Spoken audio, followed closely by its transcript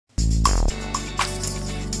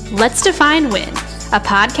Let's Define Win, a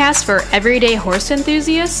podcast for everyday horse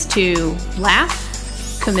enthusiasts to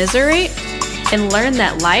laugh, commiserate, and learn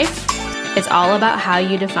that life is all about how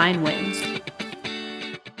you define wins.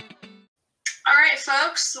 All right,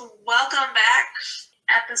 folks, welcome back.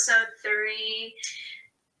 Episode 3,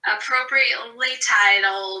 appropriately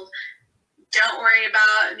titled, Don't Worry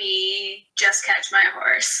About Me, Just Catch My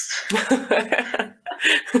Horse.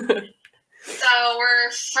 So we're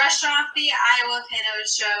fresh off the Iowa Pinto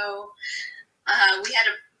show. We had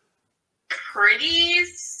a pretty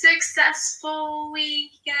successful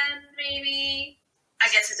weekend, maybe. I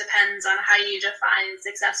guess it depends on how you define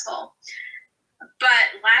successful.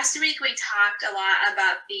 But last week we talked a lot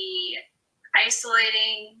about the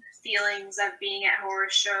isolating feelings of being at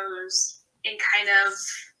horse shows and kind of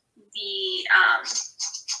the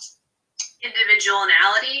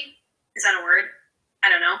individuality. Is that a word? I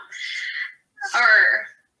don't know.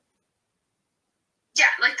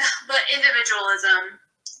 Like the individualism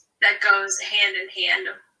that goes hand in hand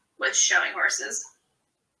with showing horses.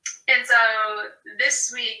 And so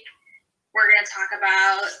this week we're going to talk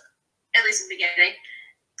about, at least in the beginning,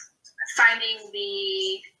 finding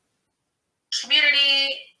the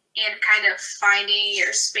community and kind of finding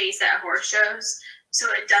your space at horse shows so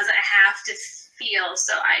it doesn't have to feel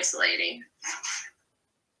so isolating.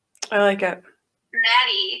 I like it.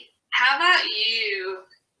 Maddie, how about you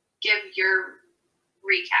give your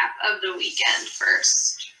recap of the weekend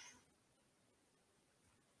first?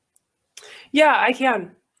 Yeah, I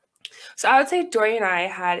can. So I would say Dory and I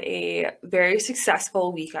had a very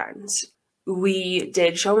successful weekend. We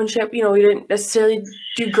did showmanship. We didn't necessarily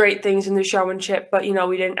do great things in the showmanship, but,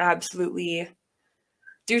 we didn't absolutely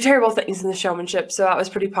do terrible things in the showmanship. So that was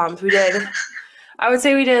pretty pumped. I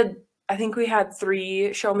think we had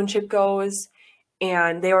 3 showmanship goes,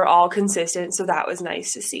 and they were all consistent. So that was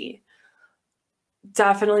nice to see.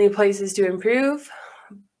 Definitely places to improve,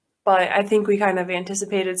 but I think we kind of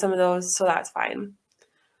anticipated some of those, so that's fine.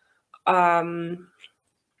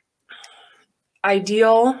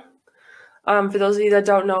 Ideal, for those of you that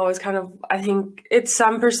don't know, is kind of, I think it's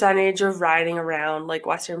some percentage of riding around like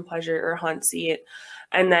Western Pleasure or Hunt Seat,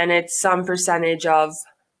 and then it's some percentage of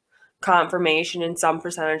conformation and some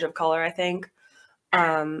percentage of color, I think.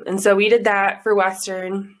 And so we did that for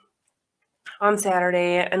Western on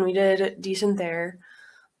Saturday, and we did decent there.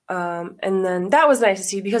 And then that was nice to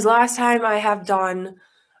see, because last time I have done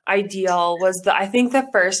Ideal was I think the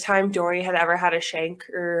first time Dory had ever had a shank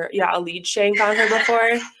a lead shank on her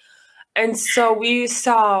before. And so we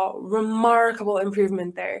saw remarkable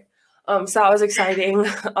improvement there. So that was exciting.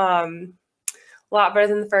 A lot better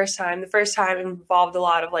than the first time. The first time involved a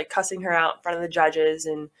lot of like cussing her out in front of the judges,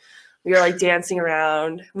 and we were like dancing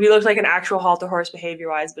around. We looked like an actual halter horse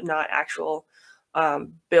behavior-wise, but not actual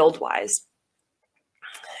build-wise.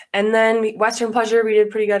 And then Western Pleasure we did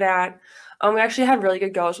pretty good at. We actually had really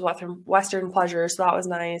good goes with Western Pleasure, so that was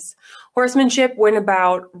nice. Horsemanship went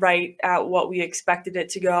about right at what we expected it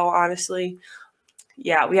to go, honestly.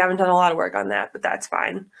 Yeah, we haven't done a lot of work on that, but that's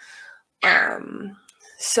fine.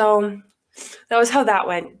 So that was how that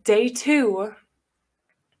went. Day 2,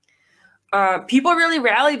 people really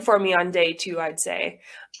rallied for me on day 2, I'd say.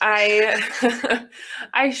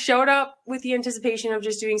 I showed up with the anticipation of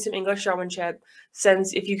just doing some English showmanship,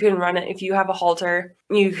 since if you can run it, if you have a halter,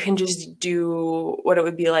 you can just do what it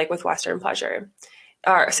would be like with Western Pleasure.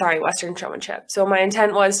 Western showmanship. So my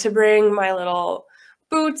intent was to bring my little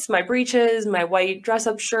boots, my breeches, my white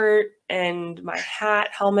dress-up shirt, and my hat,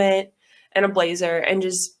 helmet, and a blazer, and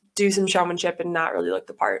just do some showmanship and not really look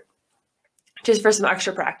the part, just for some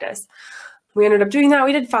extra practice. We ended up doing that.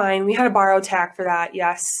 We did fine. We had to borrow tack for that.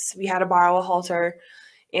 Yes, we had to borrow a halter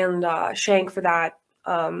and shank for that.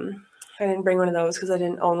 I didn't bring one of those because I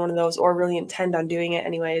didn't own one of those or really intend on doing it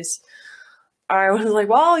anyways. I was like,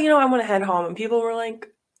 well, I want to head home. And people were like,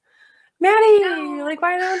 Maddie, like,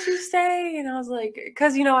 why don't you stay? And I was like,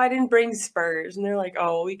 because, I didn't bring spurs. And they're like,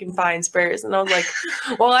 oh, we can find spurs. And I was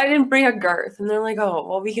like, well, I didn't bring a girth. And they're like, oh,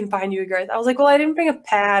 well, we can find you a girth. I was like, well, I didn't bring a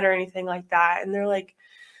pad or anything like that. And they're like,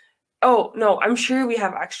 oh, no, I'm sure we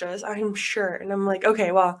have extras. I'm sure. And I'm like,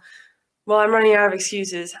 okay, well, I'm running out of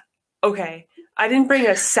excuses. Okay, I didn't bring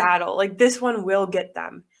a saddle. Like, this one will get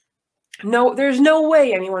them. No, there's no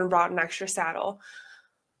way anyone brought an extra saddle.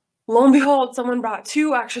 Lo and behold, someone brought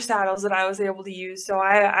 2 extra saddles that I was able to use. So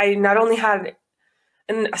I not only had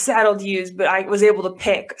a saddle to use, but I was able to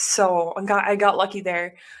pick. So I got lucky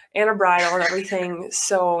there, and a bridle and everything.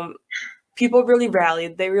 So people really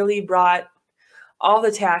rallied. They really brought all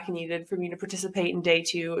the tack needed for me to participate in day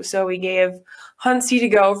 2. So we gave Hunt Seat a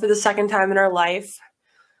go for the second time in our life.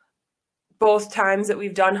 both times that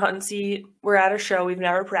we've done hunt and seat, we're at a show. We've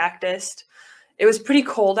never practiced. It was pretty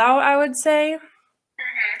cold out, I would say.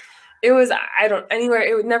 It was, I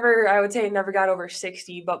would say it never got over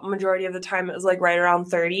 60, but majority of the time it was like right around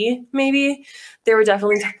 30, maybe. There were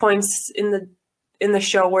definitely points in the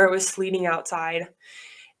show where it was sleeting outside.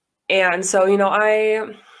 And so,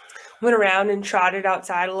 I went around and trotted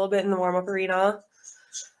outside a little bit in the warm-up arena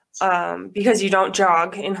because you don't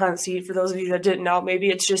jog in hunt seat. For those of you that didn't know, maybe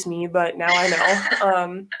it's just me, but now I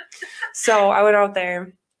know. So I went out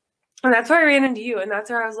there. And that's where I ran into you. And that's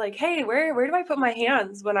where I was like, hey, where do I put my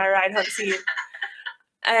hands when I ride hunt seat?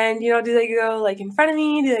 And, do they go like in front of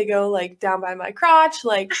me? Do they go like down by my crotch?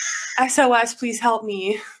 Like, SOS, please help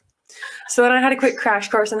me. So then I had a quick crash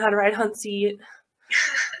course on how to ride hunt seat.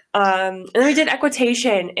 And then we did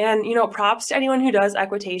equitation. And, props to anyone who does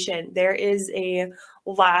equitation. There is a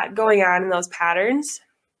lot going on in those patterns.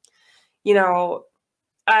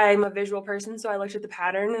 I'm a visual person, so I looked at the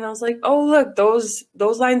pattern and I was like, oh, look, those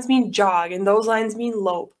lines mean jog and those lines mean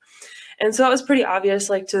lope. And so that was pretty obvious,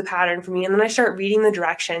 like, to the pattern for me. And then I start reading the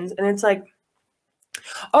directions and it's like,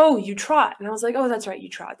 oh, you trot. And I was like, oh, that's right, you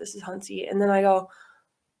trot. This is hunt seat. And then I go,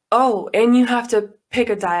 oh, and you have to pick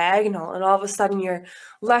a diagonal. And all of a sudden you're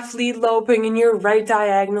left lead loping and you're right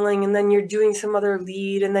diagonaling. And then you're doing some other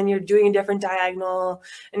lead. And then you're doing a different diagonal.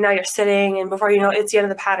 And now you're sitting. And before you know it, it's the end of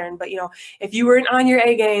the pattern. But, if you weren't on your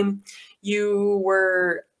A game, you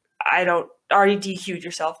were, already DQ'd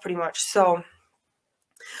yourself pretty much. So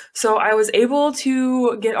I was able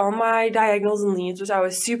to get all my diagonals and leads, which I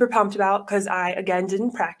was super pumped about because I, again,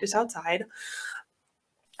 didn't practice outside.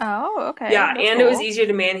 Oh, okay. Yeah, That's and cool. It was easier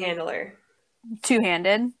to manhandle her.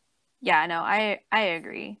 Two-handed. Yeah, no, I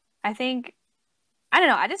agree. I think, I don't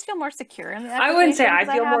know, I just feel more secure in the I wouldn't say equitation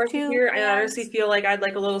I feel because more have two secure. I hands. honestly feel like I'd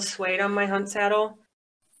like a little suede on my hunt saddle.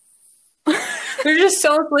 They're just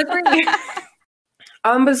so slippery.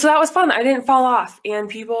 But so that was fun. I didn't fall off, and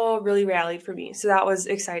people really rallied for me, so that was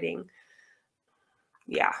exciting.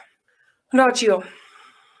 Yeah. What about you?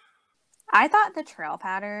 I thought the trail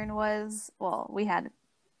pattern was, we had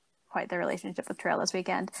quite the relationship with trail this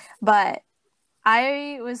weekend, but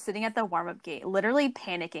I was sitting at the warm-up gate literally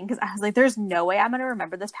panicking because I was like, there's no way I'm going to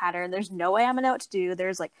remember this pattern. There's no way I'm going to know what to do.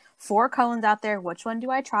 There's like 4 cones out there. Which one do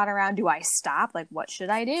I trot around? Do I stop? Like, what should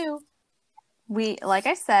I do? Like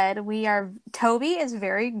I said, Toby is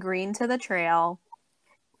very green to the trail.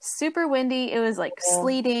 Super windy. It was like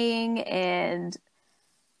sleeting and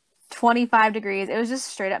 25 degrees. It was just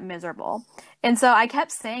straight up miserable. And so I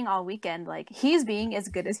kept saying all weekend, like, he's being as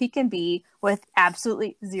good as he can be with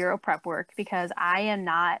absolutely zero prep work because I am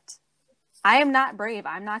not brave.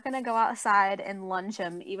 I'm not going to go outside and lunge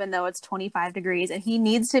him even though it's 25 degrees and he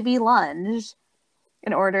needs to be lunged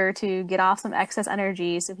in order to get off some excess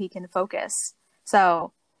energy so he can focus.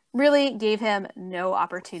 So really gave him no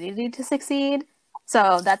opportunity to succeed.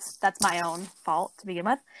 So that's my own fault to begin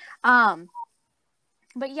with.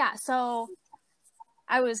 But yeah, so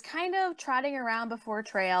I was kind of trotting around before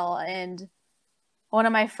trail and one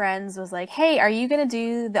of my friends was like, hey, are you going to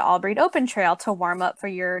do the All-Breed Open Trail to warm up for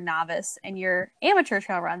your novice and your amateur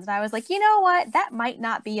trail runs? And I was like, you know what? That might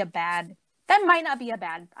not be a bad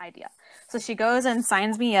idea. So she goes and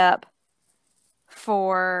signs me up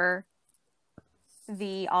for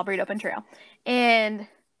the All-Breed Open Trail. And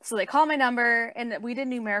so they call my number and we did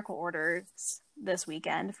numerical orders this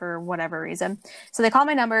weekend for whatever reason. So they call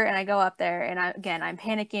my number and I go up there and I'm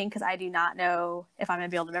panicking because I do not know if I'm going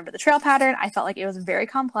to be able to remember the trail pattern. I felt like it was very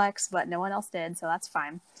complex, but no one else did, so that's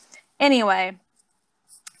fine. Anyway,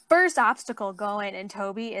 first obstacle going and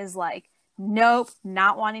Toby is like, nope,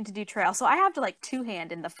 not wanting to do trail. So I have to like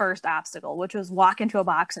two-hand in the first obstacle, which was walk into a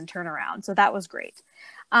box and turn around. So that was great.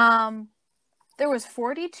 There was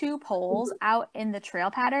 42 poles out in the trail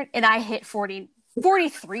pattern and I hit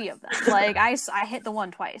 43 of them. Like I hit the one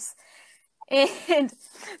twice. And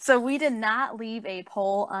so we did not leave a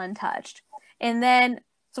pole untouched. And then,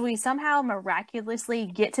 so we somehow miraculously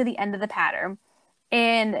get to the end of the pattern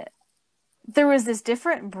and there was this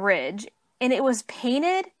different bridge and it was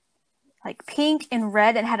painted like pink and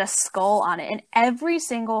red and had a skull on it. And every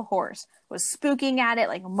single horse was spooking at it.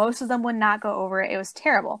 Like most of them would not go over it. It was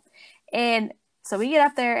terrible. And so we get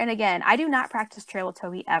up there, and again, I do not practice trail with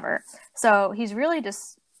Toby ever. So he's really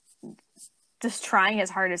just trying his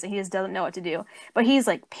hardest, and he just doesn't know what to do. But he's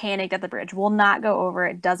like panicked at the bridge, will not go over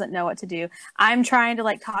it, doesn't know what to do. I'm trying to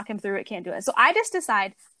like talk him through it, can't do it. So I just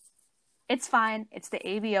decide it's fine. It's the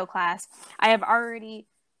ABO class. I have already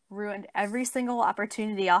ruined every single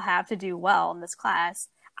opportunity I'll have to do well in this class.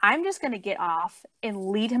 I'm just going to get off and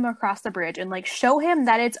lead him across the bridge and like show him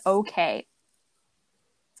that it's okay.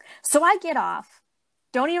 So I get off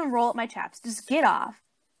don't even roll up my chaps. Just get off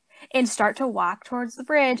and start to walk towards the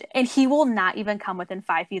bridge. And he will not even come within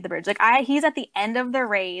 5 feet of the bridge. Like he's at the end of the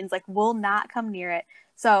reins, like will not come near it.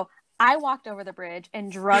 So I walked over the bridge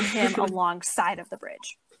and drug him alongside of the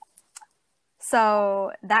bridge.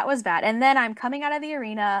 So that was bad. And then I'm coming out of the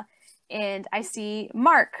arena and I see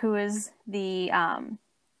Mark, who is the,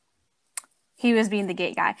 he was being the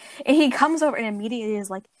gate guy. And he comes over and immediately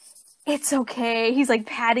is like, it's okay. He's like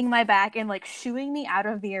patting my back and like shooing me out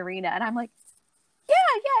of the arena. And I'm like, yeah,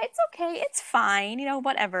 it's okay. It's fine. You know,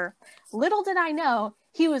 whatever. Little did I know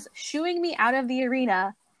he was shooing me out of the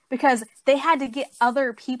arena because they had to get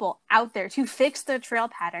other people out there to fix the trail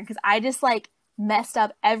pattern. Because I just like messed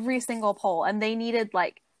up every single pole and they needed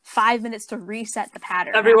like 5 minutes to reset the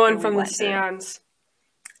pattern. Everyone from the stands.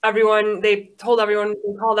 They called everyone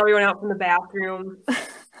out from the bathroom.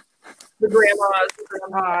 The grandmas, the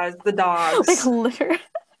grandpas, the dogs. Like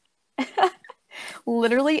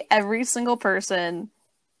literally every single person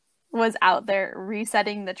was out there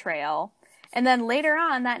resetting the trail. And then later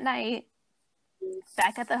on that night,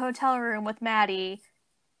 back at the hotel room with Maddie,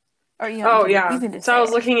 or you know, so I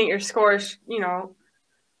was looking at your scores, you know,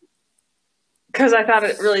 because I thought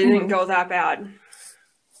it really didn't go that bad,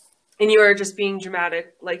 and you were just being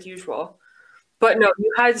dramatic like usual. But no,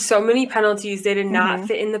 you had so many penalties; they did not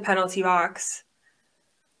fit in the penalty box.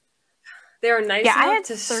 They were nice enough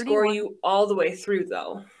to score you all the way through,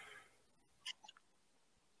 though.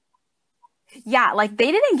 Yeah, like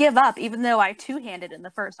they didn't give up, even though I two-handed in the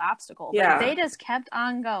first obstacle. Yeah. Like, they just kept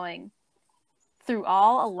on going through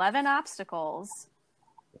all 11 obstacles,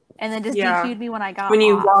 and then just DQ'd me when I got when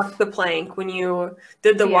you off. walked the plank, when you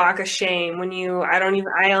did the walk of shame, when you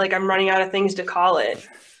I'm running out of things to call it.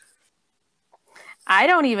 I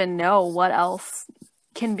don't even know what else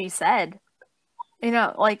can be said. You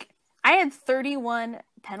know, like I had 31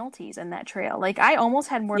 penalties in that trail. Like I almost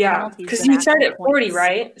had more penalties. Because you started at 40,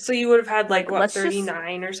 right? So you would have had like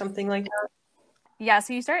 39 or something like that. Yeah,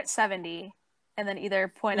 so you start at 70 and then either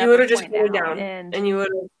point up or point down. You would have just pointed down and you would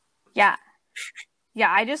have.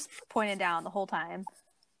 Yeah, I just pointed down the whole time.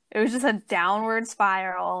 It was just a downward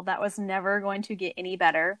spiral that was never going to get any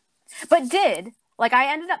better. But like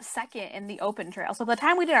I ended up second in the open trail. So by the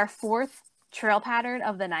time we did our 4th trail pattern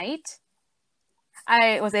of the night,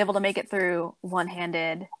 I was able to make it through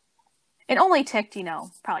one-handed. It only took,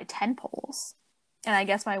 probably 10 poles. And I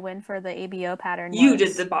guess my win for the ABO pattern You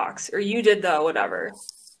did the box, or you did the whatever.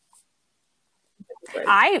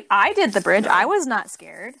 I did the bridge. I was not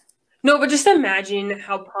scared. No, but just imagine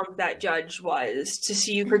how pumped that judge was to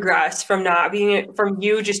see you progress from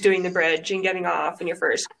you just doing the bridge and getting off in your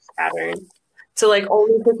first pattern to like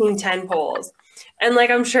only picking 10 poles. And like,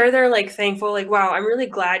 I'm sure they're like thankful, like, wow, I'm really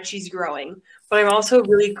glad she's growing. But I'm also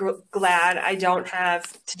really glad I don't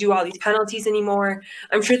have to do all these penalties anymore.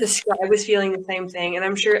 I'm sure the scribe was feeling the same thing. And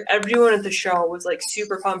I'm sure everyone at the show was like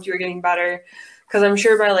super pumped you were getting better. Because I'm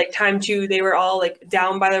sure by like time 2, they were all like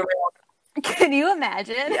down by the rail. Can you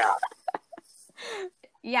imagine? Yeah.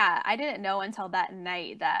 Yeah, I didn't know until that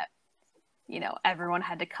night that, everyone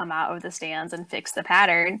had to come out of the stands and fix the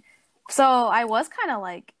pattern. So I was kind of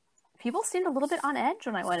like, people seemed a little bit on edge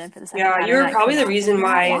when I went in for the second pattern. Yeah, you were probably the reason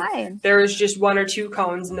why there was just 1 or 2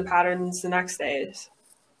 cones in the patterns the next days.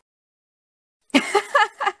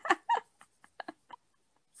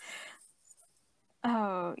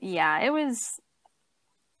 Oh, yeah, it was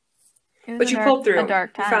but you pulled through. A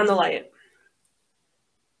dark time. You found the light.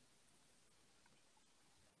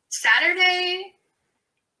 Saturday,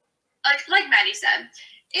 like Maddie said,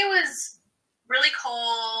 it was really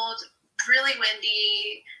cold, really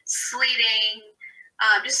windy, sleeting,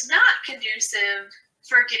 just not conducive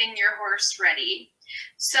for getting your horse ready.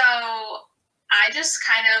 So I just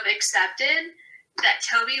kind of accepted that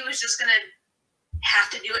Toby was just going to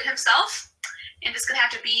have to do it himself and just going to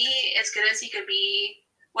have to be as good as he could be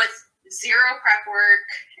with zero prep work.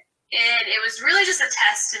 And it was really just a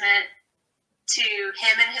testament to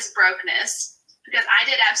him and his brokenness because I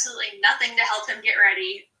did absolutely nothing to help him get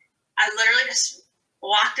ready. I literally just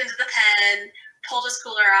walked into the pen, pulled his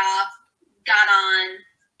cooler off, got on,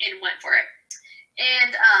 and went for it.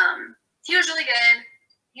 And he was really good.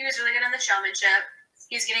 He was really good in the showmanship.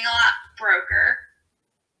 He was getting a lot broker.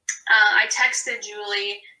 I texted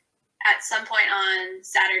Julie at some point on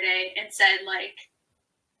Saturday and said, like,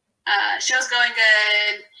 show's going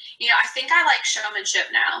good. I think I like showmanship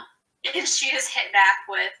now. And she just hit back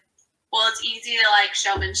with, well, it's easy to like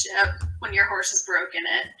showmanship when your horse is broken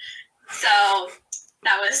it. So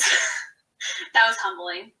that was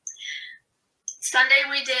humbling. Sunday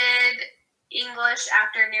we did English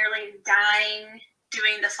after nearly dying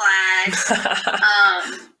doing the flag.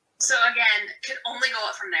 So So again, could only go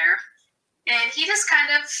up from there. And he just kind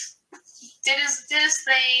of did his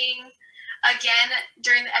thing. Again,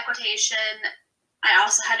 during the equitation, I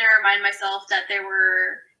also had to remind myself that there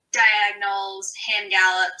were diagonals, hand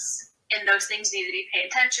gallops, and those things needed to be paid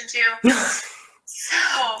attention to. So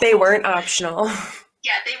They weren't optional.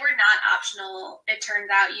 Yeah, they were not optional. It turns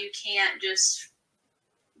out you can't just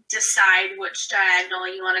decide which diagonal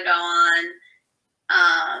you want to go on.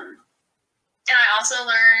 And I also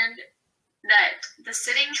learned that the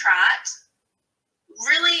sitting trot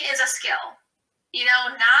really is a skill. You know,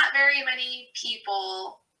 not very many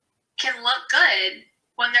people can look good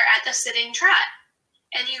when they're at the sitting trot.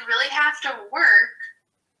 And you really have to work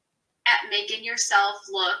at making yourself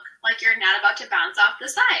look like you're not about to bounce off the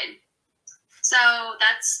side. So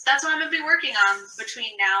that's what I'm going to be working on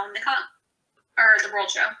between now and the World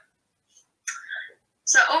Show.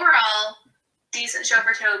 So overall, decent show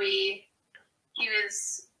for Toby. He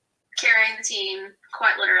was carrying the team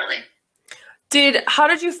quite literally. How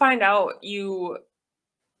did you find out you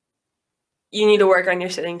need to work on your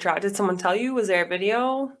sitting trot? Did someone tell you? Was there a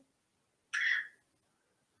video?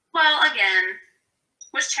 Well, again,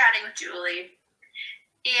 was chatting with Julie,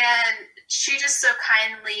 and she just so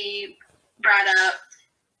kindly brought up,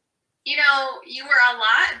 you know, you were a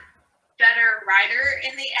lot better rider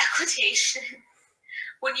in the equitation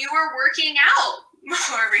when you were working out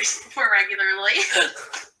more regularly.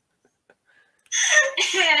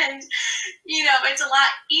 And, you know, it's a lot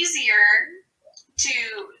easier to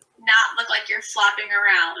not look like you're flopping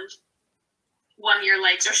around when your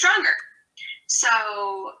legs are stronger. So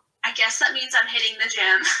I guess that means I'm hitting the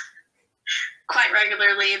gym quite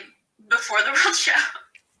regularly before the World Show.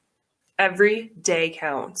 Every day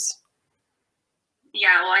counts.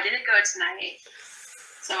 Yeah, well, I didn't go tonight,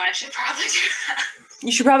 so I should probably do that.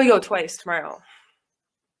 You should probably go twice tomorrow.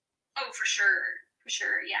 Oh, for sure. For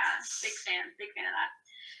sure, yeah. Big fan of that.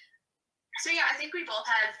 So yeah, I think we both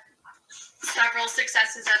had several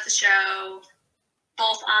successes at the show,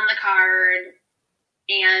 both on the card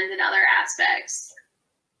and in other aspects.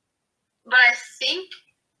 But I think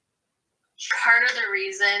part of the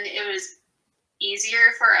reason it was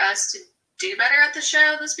easier for us to do better at the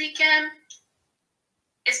show this weekend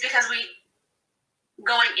is because we,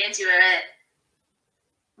 going into it,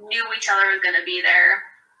 knew each other was going to be there.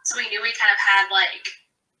 So we knew we kind of had, like,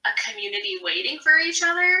 a community waiting for each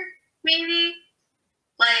other, maybe.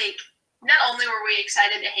 Like, not only were we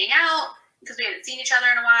excited to hang out, because we hadn't seen each other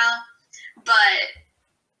in a while, but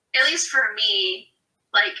at least for me,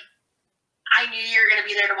 like, I knew you were going to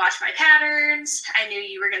be there to watch my patterns. I knew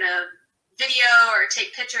you were going to video or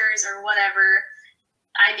take pictures or whatever.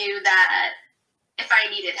 I knew that if I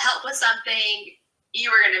needed help with something, you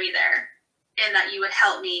were going to be there, and that you would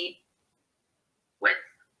help me with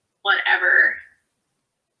whatever,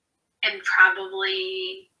 and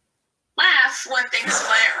probably laugh when things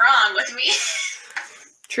went wrong with me.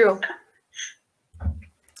 True.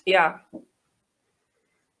 Yeah.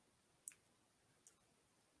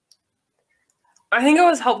 I think it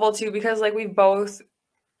was helpful too because, like, we've both,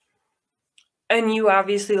 and you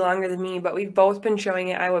obviously longer than me, but we've both been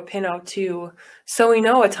showing at Iowa Pinup too, so we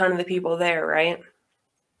know a ton of the people there, right?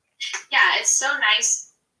 Yeah, it's so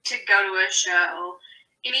nice to go to a show,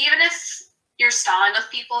 and even if you're stalling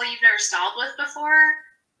with people you've never stalled with before,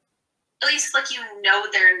 at least, like, you know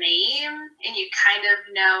their name and you kind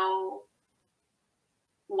of know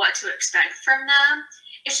what to expect from them.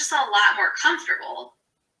 It's just a lot more comfortable.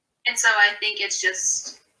 And so I think it's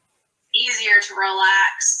just easier to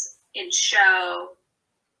relax and show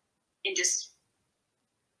and just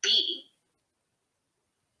be.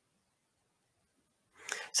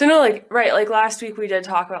 So no, like, right, like last week we did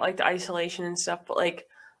talk about, like, the isolation and stuff, but, like,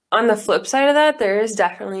 on the flip side of that, there is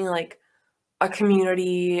definitely, like, a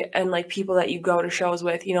community and, like, people that you go to shows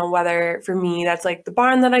with, you know, whether for me that's, like, the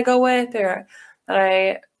barn that I go with or that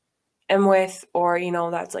I am with, or, you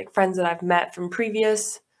know, that's, like, friends that I've met from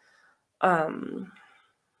previous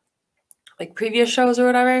previous shows or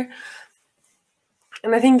whatever.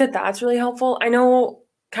 And I think that that's really helpful. I know,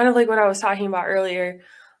 kind of like what I was talking about earlier,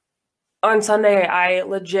 on Sunday I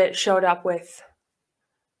legit showed up with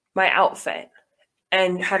my outfit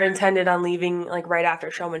and had intended on leaving, like, right after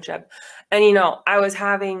showmanship. And, you know, I was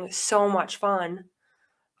having so much fun,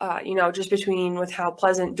 you know, just between with how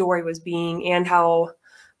pleasant Dory was being and how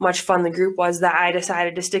much fun the group was, that I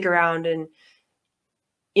decided to stick around and,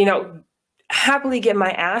 you know, happily get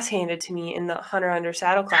my ass handed to me in the Hunter under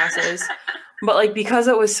saddle classes. But, like, because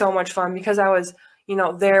it was so much fun, because I was, you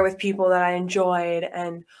know, there with people that I enjoyed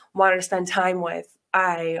and wanted to spend time with,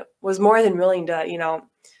 I was more than willing to, you know,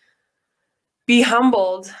 be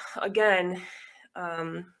humbled again,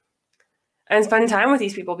 and spend time with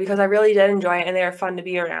these people, because I really did enjoy it and they were fun to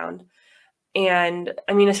be around. And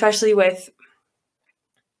I mean, especially with,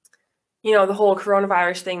 you know, the whole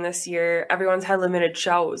coronavirus thing this year, everyone's had limited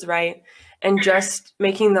shows, right? And just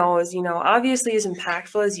making those, you know, obviously as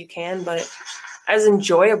impactful as you can, but as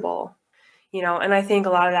enjoyable, you know. And I think a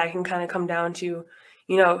lot of that can kind of come down to,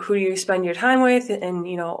 you know, who do you spend your time with, and,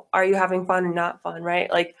 you know, are you having fun and not fun,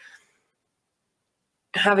 right? Like,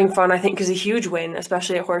 having fun, I think, is a huge win,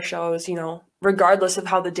 especially at horse shows, you know, regardless of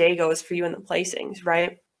how the day goes for you in the placings,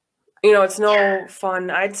 right? You know, it's no fun.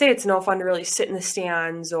 I'd say it's no fun to really sit in the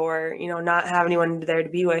stands or, you know, not have anyone there to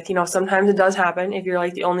be with. You know, sometimes it does happen if you're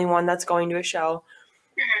like the only one that's going to a show.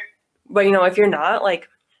 But, you know, if you're not, like,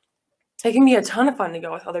 it can be a ton of fun to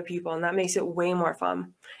go with other people, and that makes it way more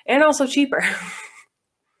fun and also cheaper.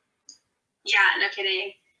 Yeah, no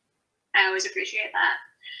kidding. I always appreciate that.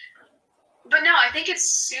 But no, I think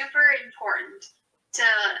it's super important to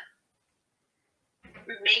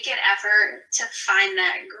make an effort to find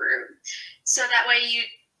that group, so that way you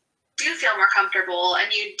do feel more comfortable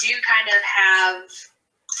and you do kind of have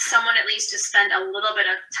someone at least to spend a little bit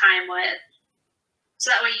of time with, so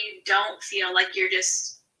that way you don't feel like you're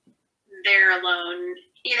just there alone,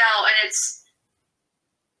 you know. And it's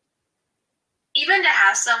even to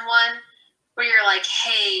have someone where you're like,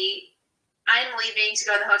 hey, I'm leaving to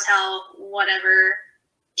go to the hotel, whatever,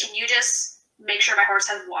 can you just make sure my horse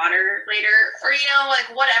has water later? Or, you know,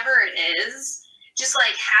 like, whatever it is, just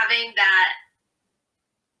like having that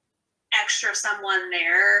extra someone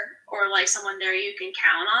there, or like someone there you can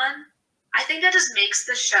count on, I think that just makes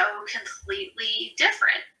the show completely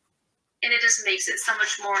different. And it just makes it so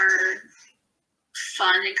much more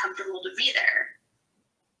fun and comfortable to be there.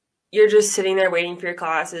 You're just sitting there waiting for your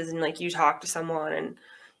classes, and like, you talk to someone, and,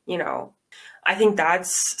 you know, I think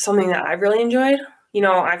that's something that I've really enjoyed. You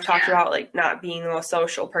know, I've talked about like not being the most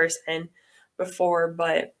social person before,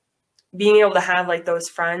 but being able to have like those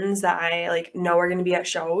friends that I like know are going to be at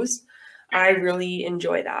shows, I really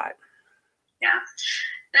enjoy that. Yeah.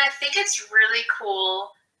 And I think it's really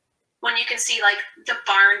cool when you can see like the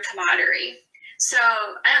barn camaraderie. So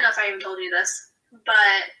I don't know if I even told you this, but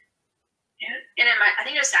I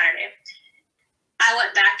think it was Saturday, I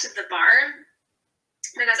went back to the barn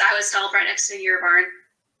because I was stalled right next to your barn.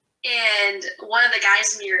 And one of the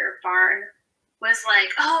guys in your barn was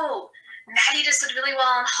like, oh, Maddie just did really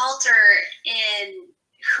well in halter, and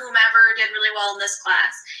whomever did really well in this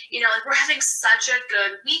class. You know, like, we're having such a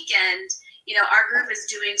good weekend. You know, our group is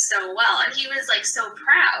doing so well. And he was like so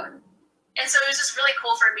proud. And so it was just really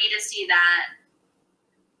cool for me to see that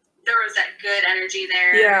there was that good energy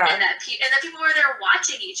there. Yeah. And that people were there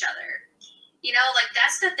watching each other. You know, like,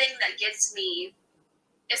 that's the thing that gets me,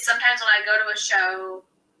 is sometimes when I go to a show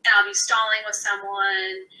and I'll be stalling with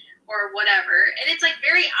someone or whatever, and it's like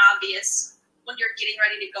very obvious when you're getting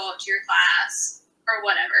ready to go up to your class or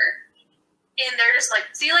whatever, and they're just like,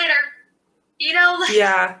 see you later. You know, like,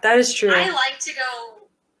 yeah, that is true. I like to go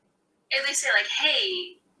at least say like,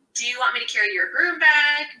 hey, do you want me to carry your broom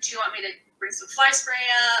bag? Do you want me to bring some fly spray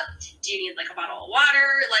up? Do you need like a bottle of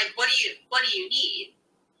water? Like, what do you need?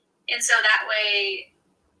 And so that way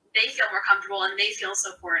they feel more comfortable and they feel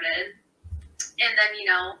supported. And then, you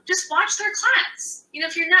know, just watch their class. You know,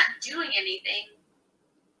 if you're not doing anything,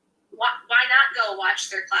 why not go watch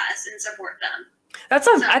their class and support them?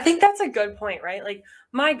 I think that's a good point, right? Like,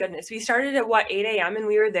 my goodness, we started at 8 a.m. and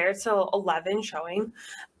we were there till 11 showing,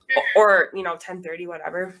 or, you know, 10:30,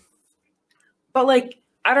 whatever. But like,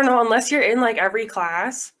 I don't know, unless you're in like every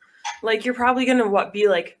class, like, you're probably gonna be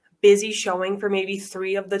like busy showing for maybe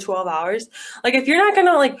 3 of the 12 hours. Like, if you're not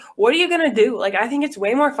gonna, like, what are you gonna do? Like, I think it's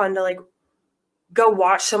way more fun to like go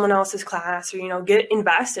watch someone else's class, or, you know, get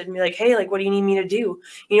invested and be like, hey, like, what do you need me to do?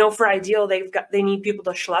 You know, for Ideal, they need people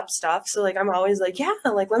to schlep stuff. So like, I'm always like, yeah,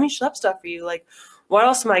 like, let me schlep stuff for you. Like, what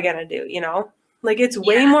else am I going to do? You know, like, it's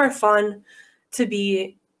way more fun to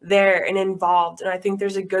be there and involved. And I think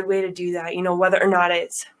there's a good way to do that, you know, whether or not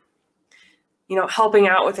it's, you know, helping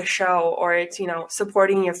out with a show, or it's, you know,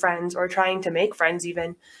 supporting your friends or trying to make friends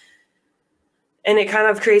even. And it kind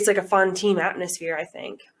of creates like a fun team atmosphere, I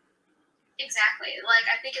think. Exactly. Like,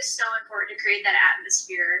 I think it's so important to create that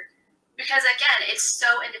atmosphere because, again, it's so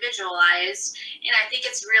individualized. And I think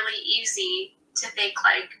it's really easy to think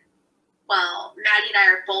like, well, Maddie and I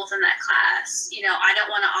are both in that class. You know, I don't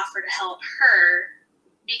want to offer to help her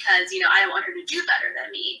because, you know, I don't want her to do better than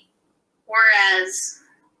me. Whereas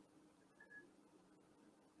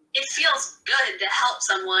it feels good to help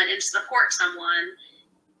someone and support someone.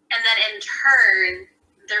 And then in turn,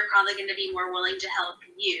 they're probably going to be more willing to help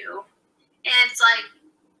you. And it's like,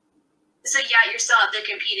 so yeah, you're still out there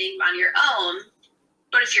competing on your own,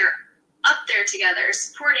 but if you're up there together,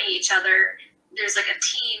 supporting each other. There's like a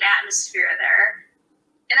team atmosphere there.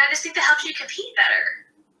 And I just think that helps you compete better,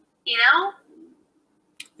 you know?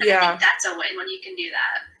 And Yeah. I think that's a win when you can do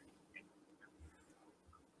that.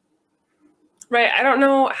 Right. I don't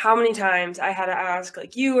know how many times I had to ask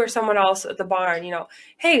like you or someone else at the barn,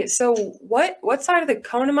 hey, so what side of the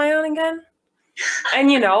cone am I on again? And,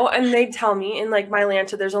 and they'd tell me in like my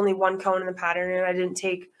Lanta, there's only one cone in the pattern and I didn't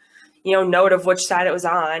take, note of which side it was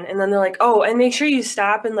on. And then they're like, oh, and make sure you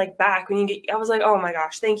stop and like back when you get, I was like, oh my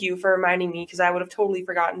gosh, thank you for reminding me because I would have totally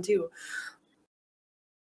forgotten too.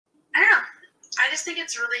 I don't know. I just think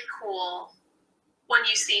it's really cool when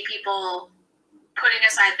you see people putting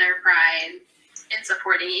aside their pride and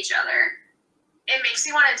supporting each other. It makes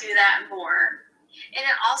you want to do that more. And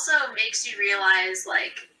it also makes you realize,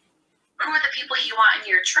 like, who are the people you want in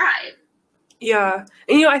your tribe? Yeah.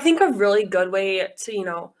 And, I think a really good way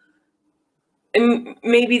to, and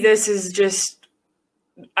maybe this is just,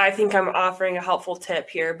 I think I'm offering a helpful tip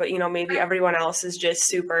here, but, maybe everyone else is just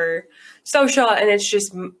super social and it's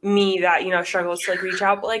just me that, struggles to like reach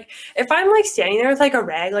out. But like, if I'm like standing there with like a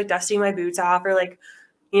rag, like dusting my boots off or like,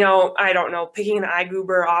 I don't know, picking an eye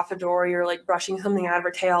goober off a dory or like brushing something out of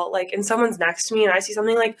her tail, like, and someone's next to me and I see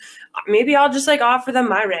something like, maybe I'll just like offer them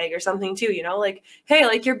my rag or something too, like, hey,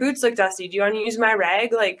 like your boots look dusty. Do you want to use my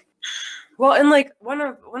rag? Like, well, and like one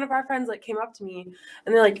of our friends like came up to me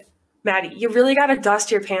and they're like, Maddie, you really got to dust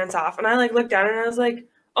your pants off. And I like looked down and I was like,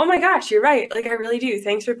 oh my gosh, you're right. Like, I really do.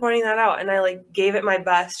 Thanks for pointing that out. And I like gave it my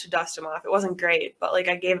best to dust them off. It wasn't great, but like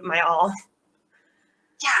I gave it my all.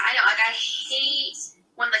 Yeah, I know. Like, I hate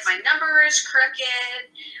when like my number is crooked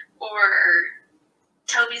or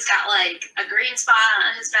Toby's got like a green spot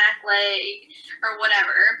on his back leg or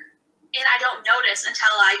whatever. And I don't notice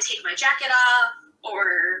until I take my jacket off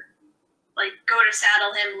or like go to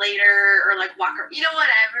saddle him later or like walk,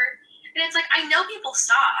 whatever. And it's like, I know people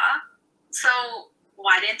saw, so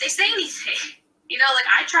why didn't they say anything? Like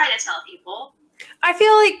I try to tell people. I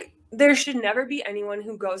feel like there should never be anyone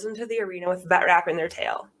who goes into the arena with vet wrap in their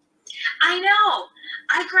tail. I know.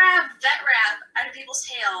 I grab vet wrap out of people's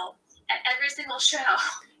tail at every single show.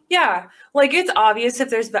 Yeah, like it's obvious if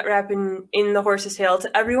there's vet wrap in the horse's tail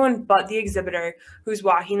to everyone but the exhibitor who's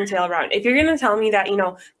walking the tail around. If you're going to tell me that,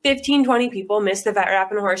 15, 20 people miss the vet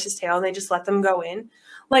wrap in a horse's tail and they just let them go in,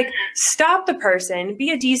 like stop the person,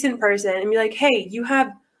 be a decent person and be like, hey, you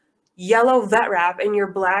have yellow vet wrap in your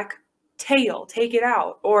black tail, take it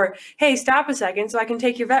out. Or, hey, stop a second so I can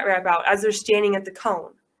take your vet wrap out as they're standing at the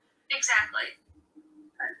cone. Exactly.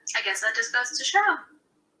 I guess that just goes to show.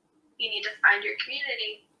 You need to find your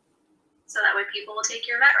community so that way people will take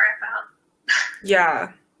your vet wrap out.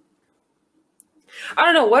 Yeah. I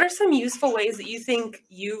don't know. What are some useful ways that you think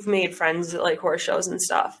you've made friends at like horse shows and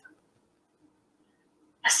stuff?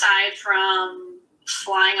 Aside from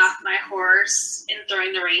flying off my horse and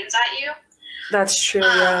throwing the reins at you. That's true,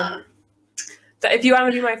 yeah. If you want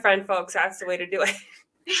to be my friend, folks, that's the way to do it.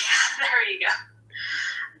 Yeah, there you go.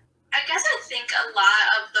 I guess I think a lot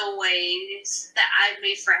of the ways that I've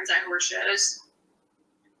made friends at horse shows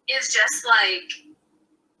is just like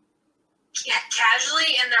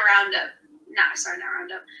casually in the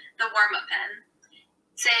the warm-up pen,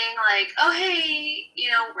 saying like, oh, hey,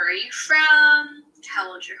 where are you from?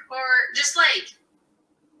 How old's your horse? Just like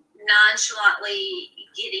nonchalantly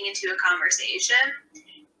getting into a conversation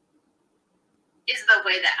is the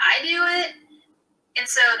way that I do it. And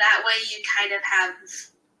so that way you kind of have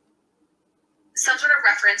some sort of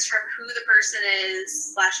reference from who the person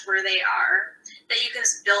is / where they are that you can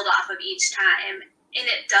build off of each time. And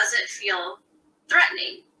it doesn't feel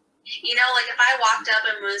threatening. Like if I walked up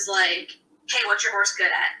and was like, hey, what's your horse good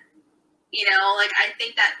at? Like I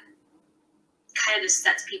think that kind of just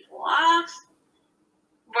sets people off.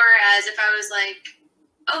 Whereas if I was like,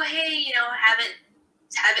 oh, hey,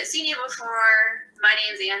 haven't seen you before. My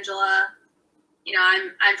name's Angela.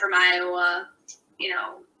 I'm from Iowa.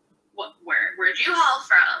 Where'd you haul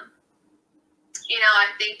from? I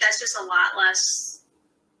think that's just a lot less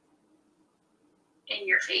in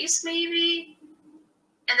your face, maybe.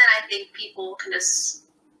 And then I think people can just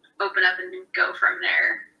open up and go from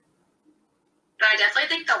there. But I definitely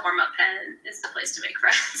think the warm-up pen is the place to make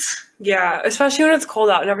friends. Yeah, especially when it's cold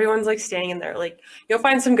out and everyone's like staying in there. Like you'll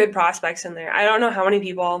find some good prospects in there. I don't know how many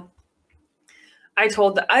people I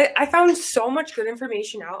found so much good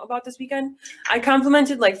information out about this weekend. I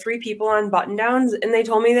complimented like 3 people on button downs and they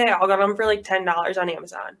told me they all got them for like $10 on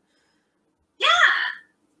Amazon. Yeah.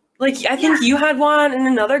 Like I think you had one and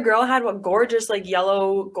another girl had what gorgeous like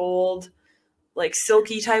yellow gold like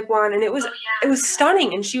silky type one and it was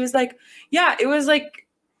stunning and she was like, yeah, it was like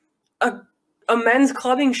a a men's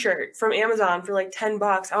clubbing shirt from Amazon for like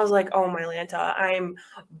 $10. I was like, oh my Lanta, I'm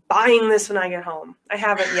buying this when I get home. I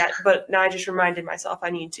haven't yet, but now I just reminded myself I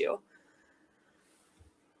need to.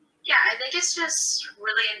 Yeah, I think it's just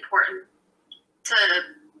really important to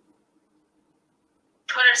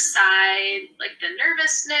put aside like the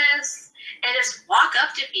nervousness and just walk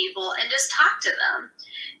up to people and just talk to them.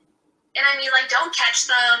 And I mean, like, don't catch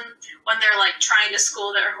them when they're like trying to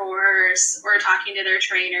school their horse or talking to their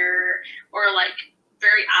trainer or like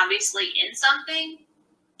very obviously in something.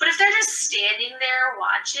 But if they're just standing there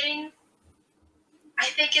watching, I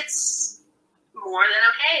think it's more than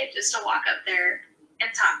okay just to walk up there and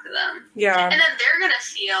talk to them. Yeah. And then they're going to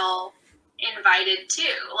feel invited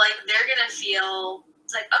too. Like, they're going to feel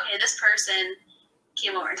like, okay, this person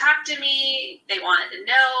came over and talked to me. They wanted to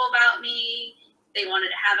know about me. They wanted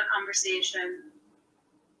to have a conversation.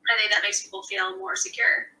 I think that makes people feel more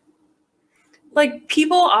secure. Like,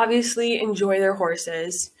 people obviously enjoy their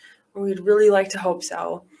horses. We'd really like to hope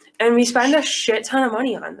so. And we spend a shit ton of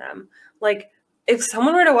money on them. Like, if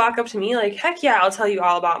someone were to walk up to me, like, heck yeah, I'll tell you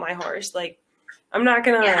all about my horse. Like, I'm not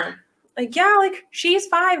gonna, like, yeah, like, she's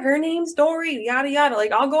 5, her name's Dory, yada, yada.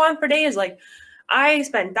 Like, I'll go on for days. Like, I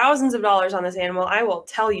spend thousands of dollars on this animal. I will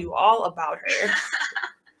tell you all about her.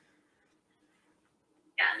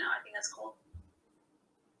 Yeah, no, I think that's cool.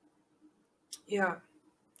 Yeah.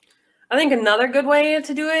 I think another good way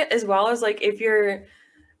to do it, as well as, like, if you're,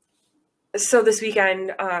 so this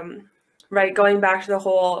weekend, right, going back to the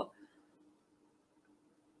whole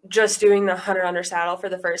just doing the hunter under saddle for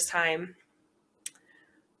the first time.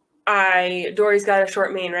 Dory's got a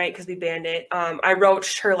short mane, right, because we banned it. I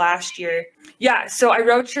roached her last year. Yeah, so I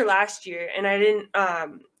roached her last year, and I didn't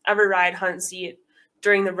ever ride hunt seat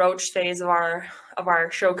during the roach phase of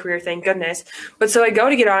our show career, thank goodness. But so I go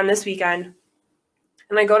to get on this weekend,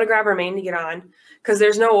 and I go to grab her mane to get on, because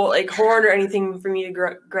there's no like horn or anything for me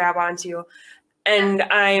to grab onto. And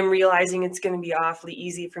I am realizing it's going to be awfully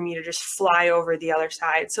easy for me to just fly over the other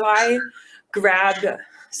side. So I grabbed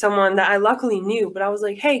someone that I luckily knew, but I was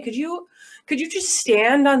like, hey, could you just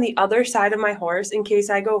stand on the other side of my horse in case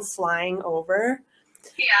I go flying over?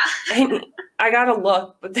 Yeah. And I got a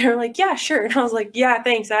look, but they were like, yeah, sure. And I was like, yeah,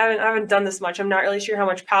 thanks. I haven't done this much. I'm not really sure how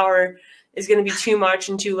much power is going to be too much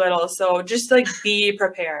and too little. So just like be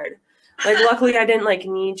prepared. Like, luckily I didn't like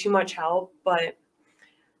need too much help, but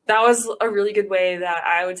that was a really good way that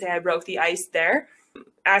I would say I broke the ice there,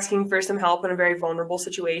 asking for some help in a very vulnerable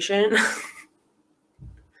situation.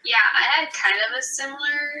 Yeah, I had kind of a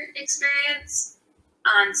similar experience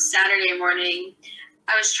on Saturday morning.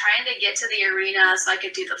 I was trying to get to the arena so I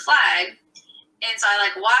could do the flag. And so I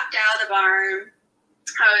like walked out of the barn.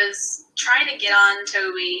 I was trying to get on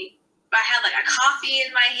Toby, but I had like a coffee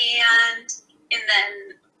in my hand and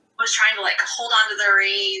then was trying to like hold on to the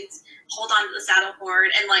reins, hold on to the saddle horn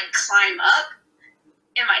and like climb up.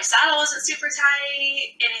 And my saddle wasn't super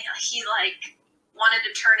tight and he like wanted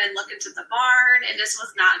to turn and look into the barn and just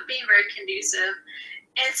was not being very conducive.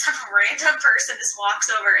 And some random person just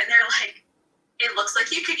walks over and they're like, it looks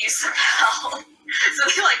like you could use some help. So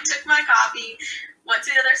they like took my coffee, went to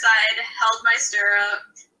the other side, held my stirrup,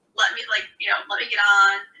 let me get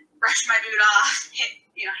on, brushed my boot off,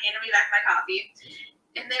 handed me back my coffee.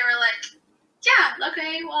 And they were like, yeah,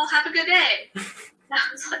 okay, well, have a good day. And I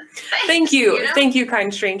was like, Thank you. Thank you,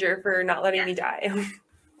 kind stranger, for not letting me die.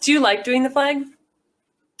 Do you like doing the flag?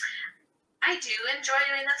 I do enjoy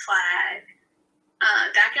doing the flag.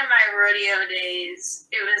 Back in my rodeo days,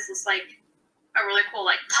 it was just like a really cool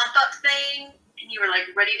like pump up thing, and you were like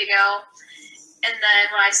ready to go. And then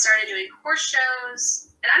when I started doing horse shows,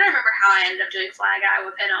 and I don't remember how I ended up doing flag at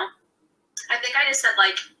Iowa Pinto. I think I just said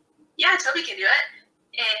like, yeah, Toby can do it,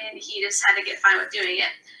 and he just had to get fine with doing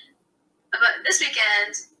it. But this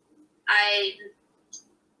weekend, I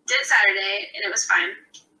did Saturday, and it was fine.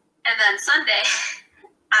 And then Sunday,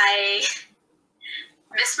 I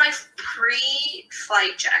missed my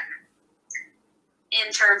pre-flight check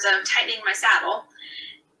in terms of tightening my saddle.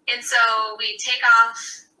 And so we take off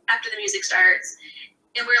after the music starts,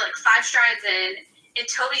 and we're like 5 strides in, and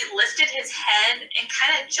Toby lifted his head and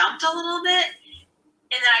kind of jumped a little bit.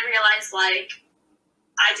 And then I realized, like,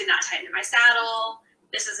 I did not tighten my saddle.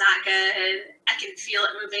 This is not good. I can feel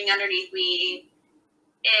it moving underneath me.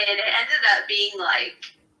 And it ended up being like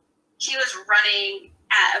he was running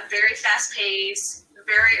at a very fast pace,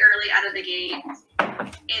 very early out of the gate,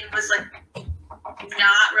 and was like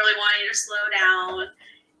not really wanting to slow down,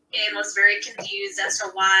 and was very confused as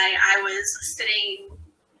to why I was sitting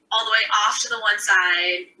all the way off to the one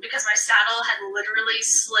side because my saddle had literally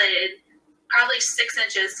slid probably 6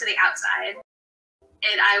 inches to the outside.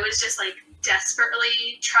 And I was just like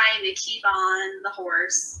desperately trying to keep on the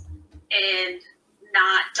horse and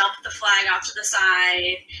not dump the flag off to the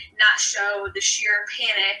side, not show the sheer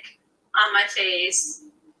panic on my face,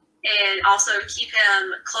 and also keep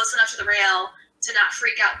him close enough to the rail to not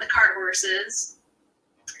freak out the cart horses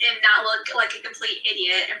and not look like a complete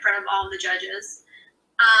idiot in front of all of the judges.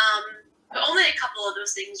 But only a couple of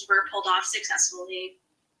those things were pulled off successfully.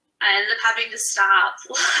 I ended up having to stop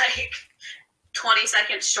like 20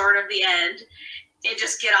 seconds short of the end and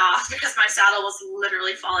just get off because my saddle was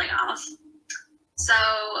literally falling off. So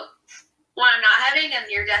when I'm not having a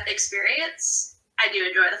near-death experience, I do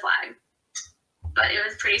enjoy the flag. But it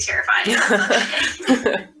was pretty terrifying.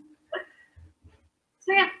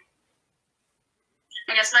 So yeah.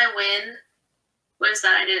 I guess my win was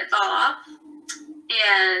that I didn't fall off.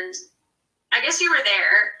 And I guess you were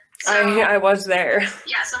there. So, I was there.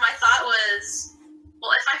 Yeah, so my thought was,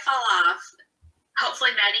 well, if I fall off,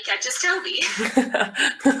 hopefully Maddie catches Toby.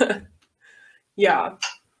 Yeah.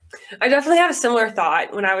 I definitely had a similar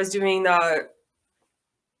thought when I was doing the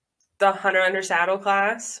Hunter Under Saddle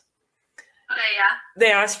class. Okay, yeah.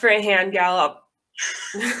 They asked for a hand gallop.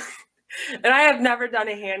 And I have never done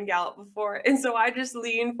a hand gallop before. And so I just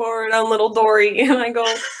lean forward on little Dory and I go,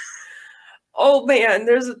 oh man,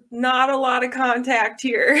 there's not a lot of contact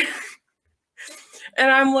here.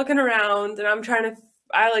 And I'm looking around and I'm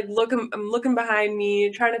looking behind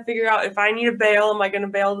me, trying to figure out if I need to bail, am I going to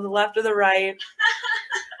bail to the left or the right?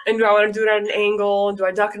 And do I want to do it at an angle? Do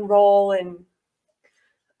I duck and roll? And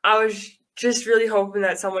I was just really hoping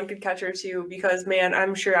that someone could catch her too, because man,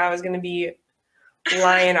 I'm sure I was going to be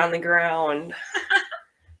lying on the ground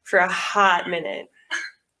for a hot minute.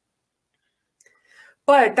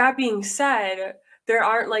 But that being said, there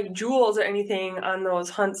aren't like jewels or anything on those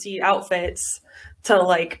hunt seat outfits to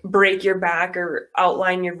like break your back or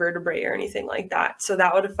outline your vertebrae or anything like that. So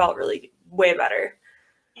that would have felt really way better.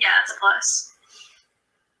 Yeah, that's a plus.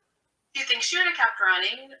 Do you think she would have kept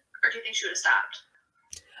running, or do you think she would have stopped?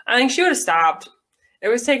 I think she would have stopped. It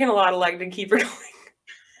was taking a lot of leg to keep her going.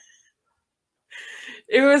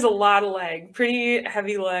 It was a lot of leg, pretty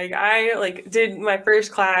heavy leg. I like did my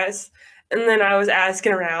first class, and then I was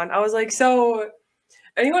asking around. I was like, so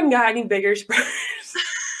anyone got any bigger spurs?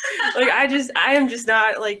 Like, I am just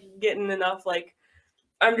not like getting enough. Like,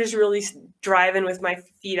 I'm just really driving with my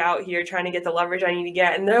feet out here, trying to get the leverage I need to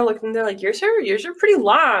get. And they're looking, they're like, yours are pretty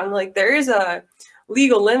long. Like, there is a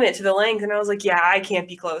legal limit to the length. And I was like, yeah, I can't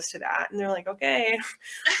be close to that. And they're like, okay,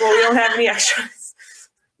 well, we don't have any extras.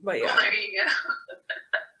 But yeah. Well, there you go.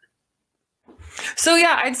 So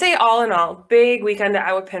yeah, I'd say all in all, big weekend at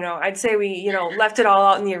Iowa Pinto. I'd say we, left it all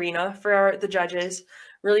out in the arena for the judges.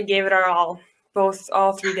 Really gave it our all,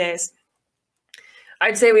 all 3 days.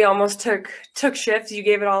 I'd say we almost took shifts. You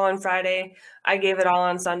gave it all on Friday. I gave it all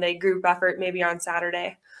on Sunday. Group effort maybe on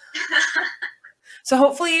Saturday. So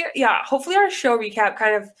hopefully our show recap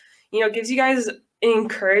kind of, gives you guys an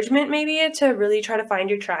encouragement maybe to really try to find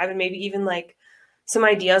your tribe and maybe even like some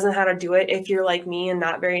ideas on how to do it if you're like me and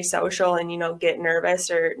not very social and, get nervous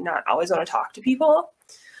or not always want to talk to people,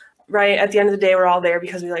 right? At the end of the day, we're all there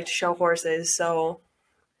because we like to show horses. So,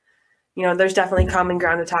 there's definitely common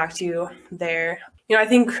ground to talk to there. I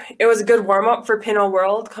think it was a good warm up for Pinto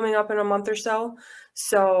World coming up in a month or so.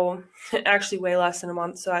 So actually way less than a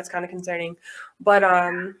month. So that's kind of concerning, but,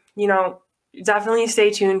 definitely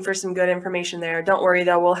stay tuned for some good information there. Don't worry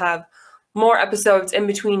though. We'll have more episodes in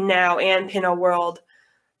between now and Pinto World.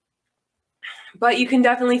 But you can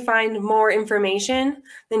definitely find more information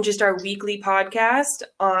than just our weekly podcast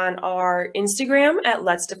on our Instagram at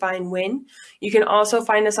Let's Define Win. You can also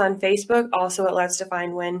find us on Facebook, also at Let's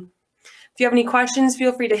Define Win. If you have any questions,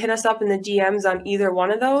 feel free to hit us up in the DMs on either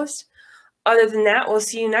one of those. Other than that, we'll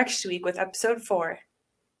see you next week with episode 4.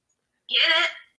 Get it?